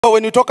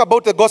When you talk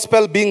about the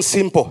gospel being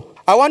simple,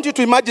 I want you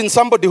to imagine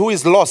somebody who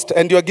is lost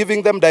and you are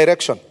giving them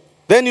direction.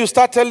 Then you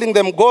start telling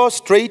them, go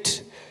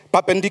straight,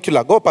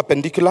 perpendicular, go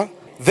perpendicular.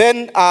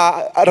 Then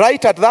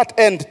right at that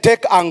end,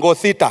 take angle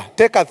theta.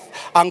 Take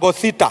angle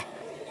theta.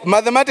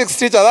 Mathematics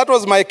teacher, that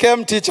was my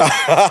chem teacher.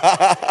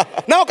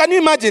 Now can you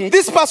imagine,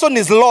 this person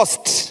is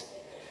lost.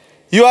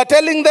 You are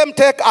telling them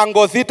take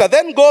angle theta,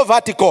 then go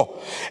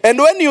vertical. And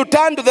when you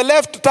turn to the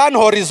left, turn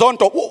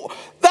horizontal.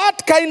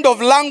 That kind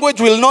of language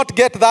will not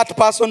get that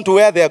person to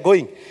where they are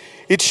going.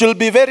 It should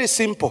be very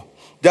simple.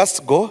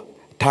 Just go,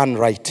 turn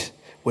right.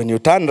 When you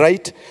turn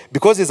right,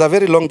 because it's a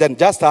very long journey,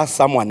 just ask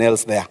someone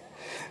else there,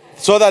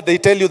 so that they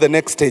tell you the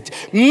next stage.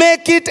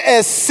 Make it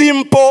as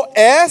simple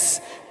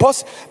as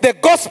possible. The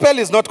gospel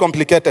is not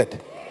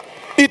complicated.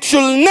 It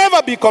should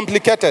never be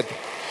complicated.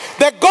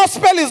 The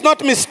gospel is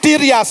not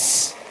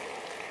mysterious.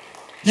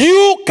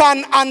 You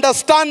can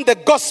understand the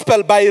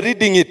gospel by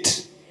reading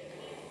it.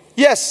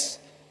 Yes,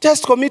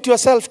 just commit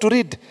yourself to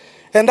read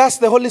and ask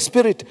the Holy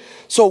Spirit.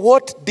 So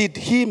what did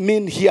he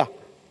mean here?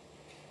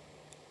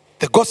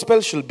 The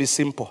gospel should be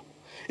simple.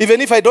 Even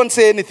if I don't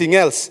say anything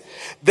else,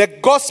 the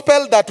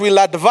gospel that will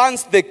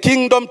advance the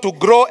kingdom to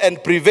grow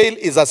and prevail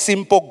is a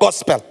simple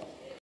gospel.